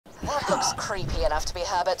looks creepy enough to be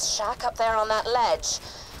Herbert's shack up there on that ledge.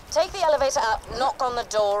 Take the elevator up, knock on the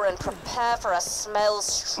door, and prepare for a smell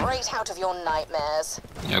straight out of your nightmares.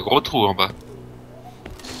 Il y a un gros trou en bas.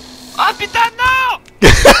 Ah putain, non!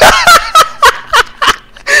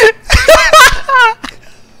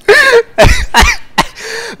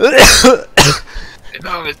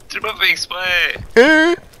 Non, mais tu m'as fait exprès!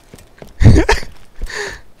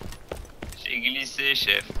 J'ai glissé,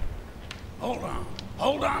 chef.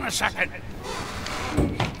 Hold on a second.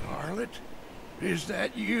 Scarlet, is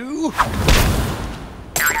that you?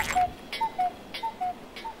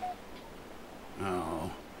 No,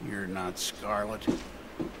 you're not Scarlet,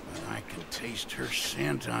 but I can taste her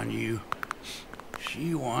scent on you.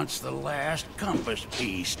 She wants the last compass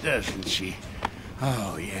piece, doesn't she?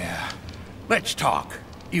 Oh yeah. Let's talk,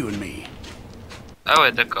 you and me. Ah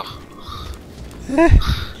ouais, d'accord.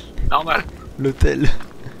 Normal. L'hôtel.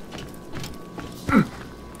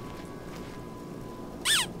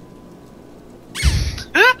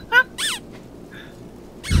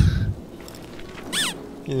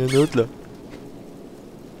 Il y en a un autre là.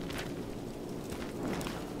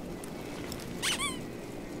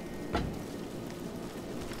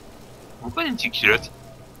 Pourquoi une petite culotte?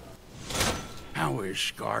 How is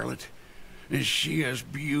Scarlet? Is she as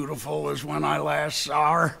beautiful as when I last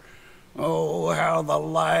saw her? Oh, how the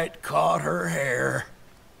light caught her hair.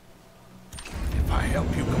 If I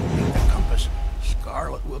help you complete the compass,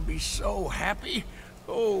 Scarlet will be so happy.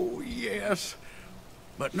 Oh, yes.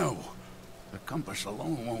 But no, the compass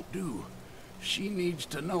alone won't do. She needs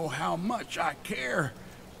to know how much I care.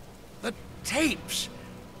 The tapes.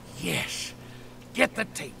 Yes. Get the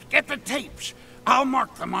tapes. Get the tapes. I'll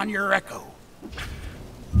mark them on your echo.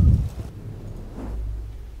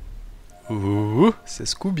 Ouh, ça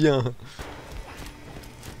se coud bien.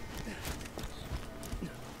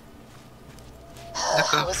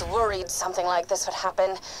 I was worried something like this would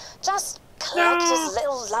happen. Just collect his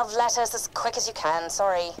little love letters as quick as you can,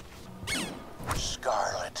 sorry.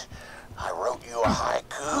 Scarlet, I wrote you a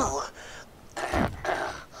haiku.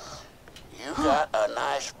 You got a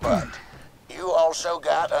nice butt. You also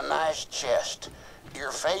got a nice chest.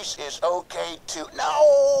 Your face is okay too.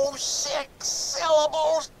 No, 6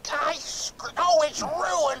 syllables. Oh, it's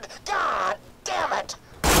ruined. God damn it.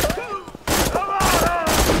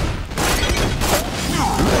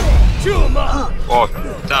 Oh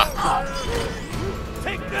putain.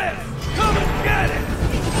 Take this. Come and get it.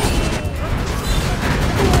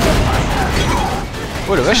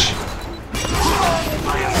 Oh la vache. I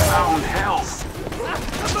have found health.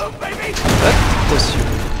 Come on, baby. Attention.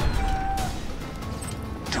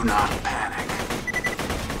 Do not panic.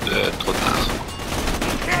 Trop tard.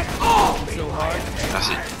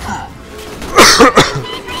 Merci.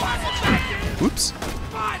 Oups.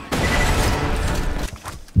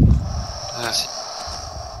 Merci.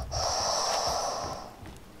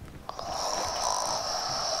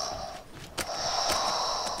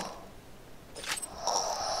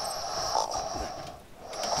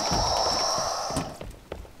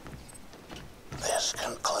 This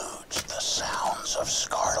concludes the sounds of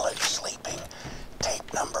Scarlet sleeping.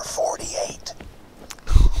 Tape number 48.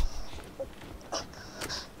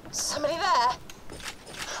 Somebody there?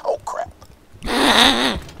 Oh, crap.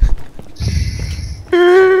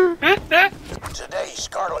 Today,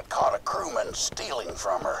 Scarlet caught a crewman stealing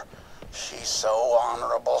from her. She's so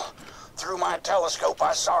honorable. Through my telescope,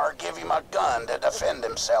 I saw her give him a gun to defend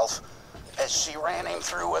himself. As she ran him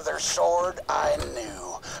through with her sword, I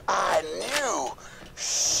knew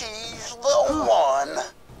she's the one.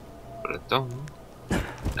 Pas le temps.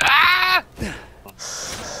 Ah!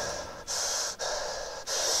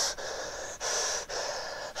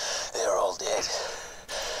 They're all dead.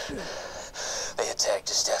 They attacked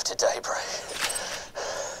just after daybreak.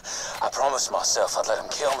 I promised myself I'd let them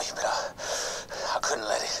kill me, but I couldn't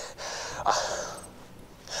let it.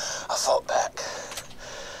 I fought back.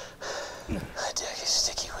 I dare get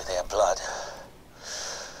sticky with their blood.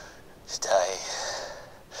 Today,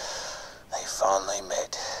 they finally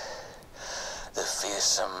met the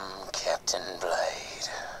fearsome Captain Blade.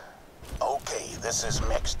 Okay, this is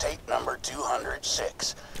mixtape number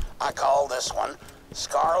 206. I call this one,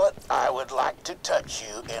 Scarlet, I Would Like to Touch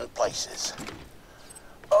You in Places.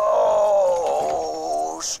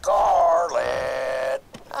 Oh, Scarlet.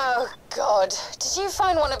 Oh, God. Did you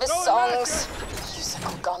find one of his songs?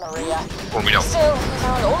 Musical gonorrhea. Oh, merde. Still, you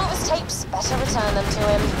found all of his tapes. Better return them to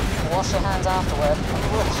him. Wash your hands afterward.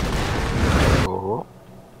 Oh.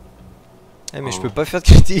 Eh mais je peux pas faire de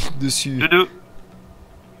critique dessus. Doudou.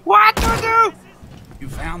 What to do? You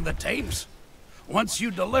found the tapes? Once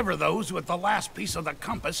you deliver those with the last piece of the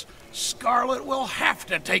compass, Scarlet will have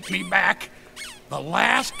to take me back. The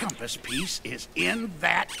last compass piece is in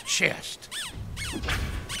that chest.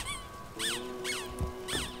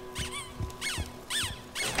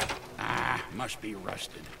 Ah, must be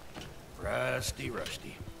rusted. Rusty.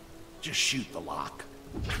 Just shoot the lock.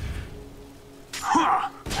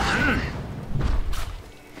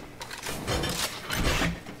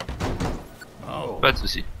 Oh, Pas de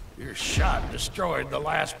soucis. your shot destroyed the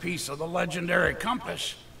last piece of the legendary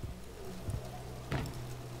compass.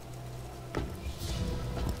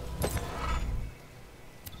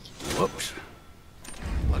 Whoops.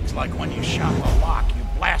 Looks like when you shot the lock, you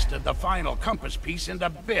blasted the final compass piece into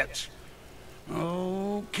bits.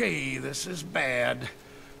 Okay, this is bad.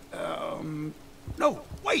 No,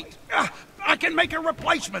 wait! I can make a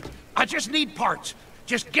replacement! I just need parts.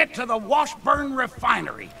 Just get to the Washburn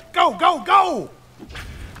refinery. Go!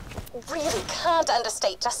 Really can't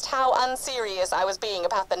understate just how unserious I was being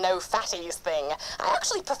about the no fatties thing. I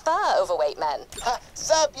actually prefer overweight men.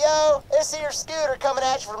 Sup, yo? This here Scooter coming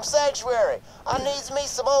at you from Sanctuary. I needs me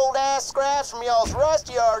some old ass scraps from y'all's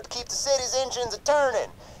rust yard to keep the city's engines a-turning.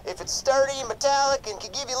 If it's sturdy and metallic and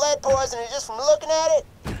can give you lead poisoning just from looking at it,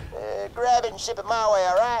 grab it and ship it my way,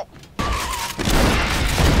 alright?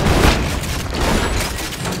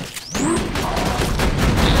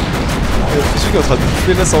 J'ai l'impression qu'il est en train de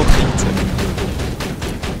bouffer la centrie, tu sais.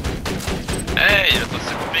 Hey, il est en train de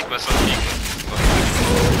se couper avec ma sortie, quoi.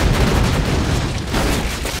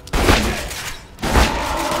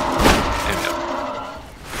 Eh bien.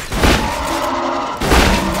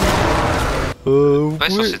 Vous Ouais,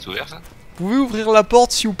 pouvez... c'est ouvert, ça. Vous pouvez ouvrir la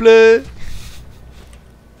porte, s'il vous plaît?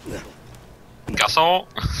 Garçon.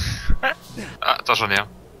 Ah, attends, j'en ai un.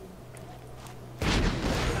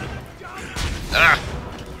 Ah.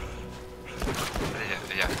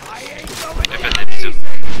 Allez, faites des bisous.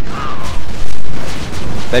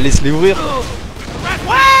 Bah laisse-les ouvrir.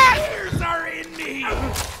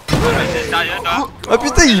 C'est sérieux, toi? Oh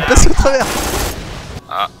putain, il passe au travers.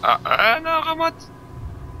 Ah, non, remonte.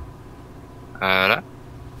 Voilà.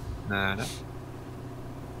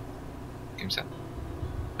 Comme ça.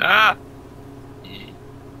 Ah.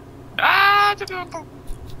 Ah, t'as bien longtemps.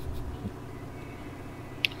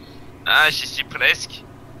 Ah, j'y suis presque.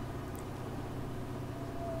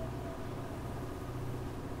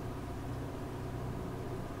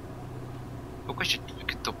 Pourquoi j'ai trouvé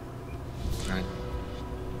que ton... Ouais.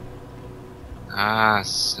 Ah,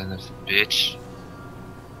 son of a bitch.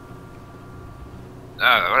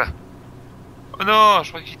 Ah, voilà. Oh non, je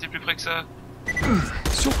crois qu'il était plus près que ça.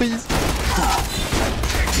 Surprise.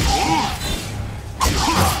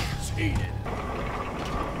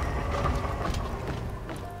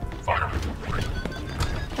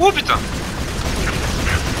 Oh putain.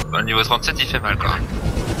 Bah, le niveau 37 il fait mal quand même.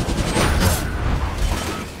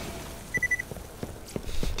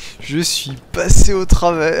 Je suis passé au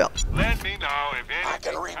travers. I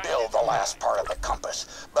can rebuild the last part of the compass,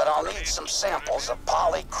 but I'll need some samples of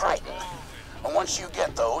polycritin. And once you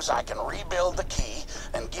get those, I can rebuild the key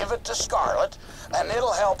and give it to Scarlet, and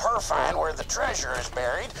it'll help her find where the treasure is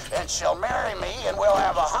buried, and she'll marry me, and we'll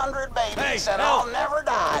have 100 babies, and I'll never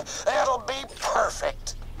die. It'll be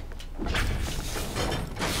perfect.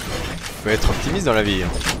 Faut être optimiste dans la vie.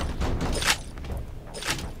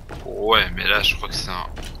 Ouais, mais là je crois que c'est un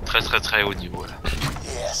très haut niveau là.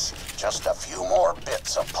 Yes, just a few more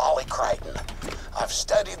bits of polycritin. I've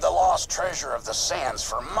studied the lost treasure of the sands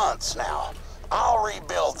for months now. I'll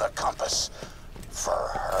rebuild the compass for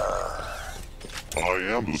her. I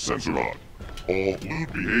am the Censorot. All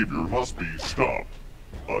lewd behavior must be stopped.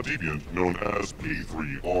 A deviant known as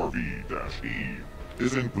P3RV-E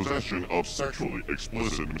is in possession of sexually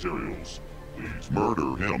explicit materials. Please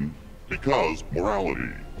murder him because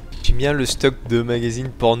morality. J'aime bien le stock de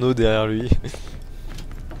magazines porno derrière lui.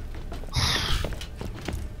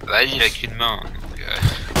 Bah il a qu'une main, donc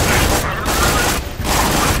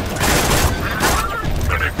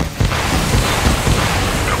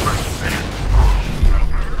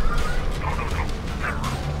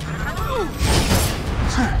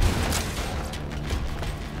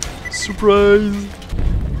Surprise!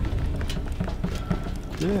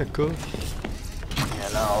 Yeah, cool. You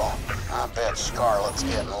know, I bet Scarlet's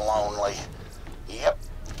getting lonely. Yep,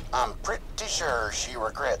 I'm pretty sure she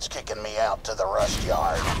regrets kicking me out to the rust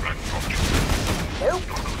yard. Nope.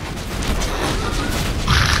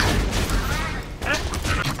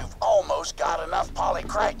 You've almost got enough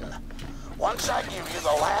polycritin. Once I give you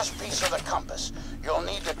the last piece of the compass, you'll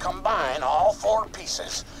need to combine all 4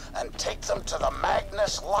 pieces and take them to the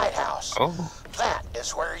Magnus Lighthouse. Oh. That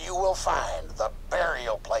is where you will find the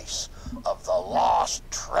burial place of the lost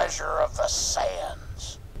treasure of the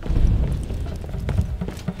sands.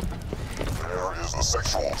 There is the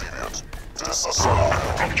sexual deviant. Disassemble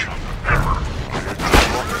him.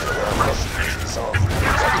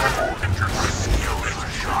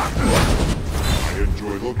 I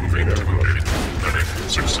enjoy looking at everything.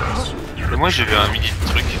 Success. Et moi j'ai vu un mini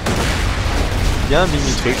truc. Il y a un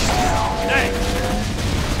mini truc.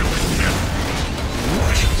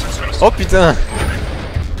 Oh putain.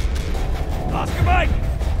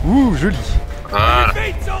 Ouh, joli. Voilà.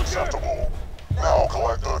 Acceptable. Now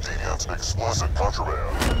collect the deviant's explicit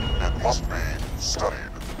contraband. It must be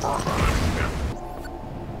studied further.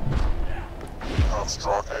 You have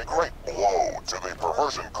struck a great blow to the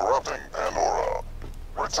perversion corrupting Pandora.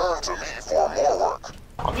 Return to me for more work.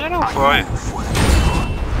 Reviens là, enfoiré.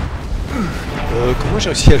 Comment j'ai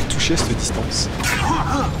réussi à le toucher à cette distance?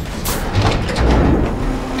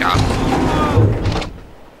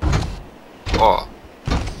 Oh.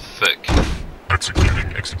 Fuck.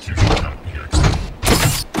 Executing execution now,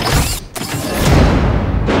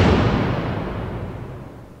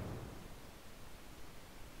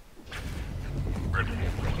 ready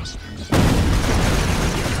for lessons.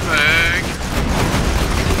 Fuck.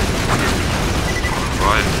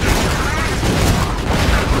 Ouais.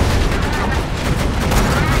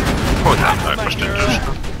 Oh damn, moi je te touche.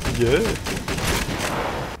 Yeah.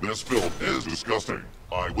 This film is disgusting.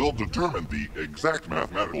 I will determine the exact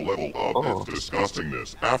mathematical level of its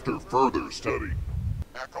disgustingness after further study.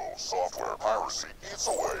 Echo software piracy eats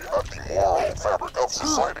away at the moral fabric of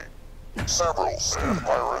society. Several sand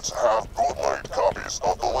pirates have bootlegged copies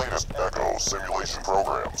of the latest Echo simulation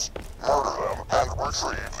programs. Murder them and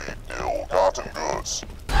retrieve the ill-gotten goods.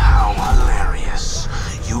 How hilarious.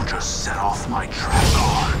 You just set off my trap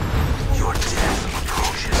guard. Your death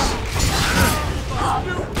approaches.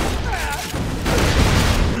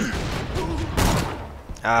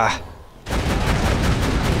 Ah.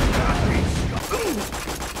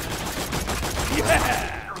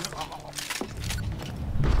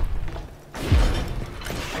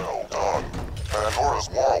 Well done. Pandora's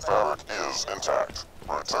moral fabric is intact.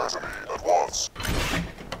 Return to me at once.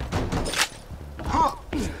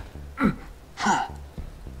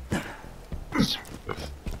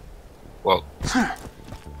 Wow.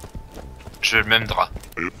 J'ai le même drap.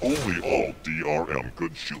 If only all DRM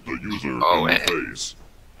could shoot the user Oh, in ouais. the face.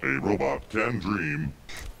 A robot can dream.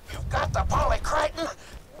 You've got the polycriton?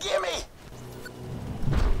 Gimme!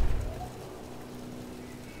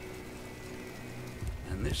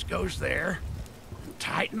 And this goes there. And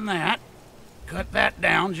tighten that. Cut that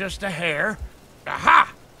down just a hair.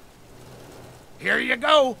 Aha! Here you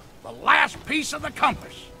go. The last piece of the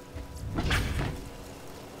compass.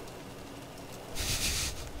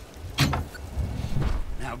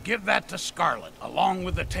 Now give that to Scarlett, along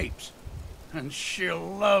with the tapes. And she'll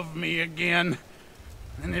love me again.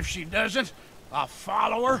 And if she doesn't, I'll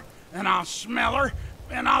follow her, and I'll smell her,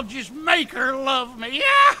 and I'll just make her love me.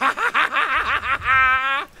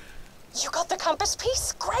 You got the compass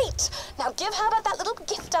piece? Great! Now give Herbert that little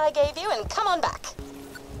gift I gave you and come on back.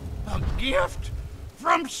 A gift?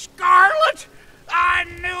 From Scarlett? I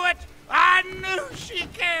knew it! I knew she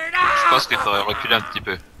cared! Je pense qu'il faudrait reculer un petit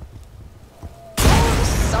peu.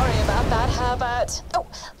 Sorry about that, Herbert. Oh,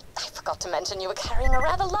 I forgot to mention you were carrying a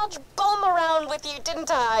rather large bomb around with you, didn't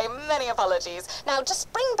I? Many apologies. Now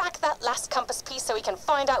just bring back that last compass piece so we can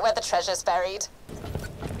find out where the treasure's buried.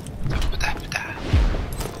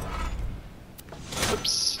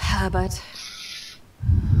 Oops. Herbert.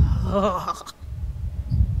 Ugh.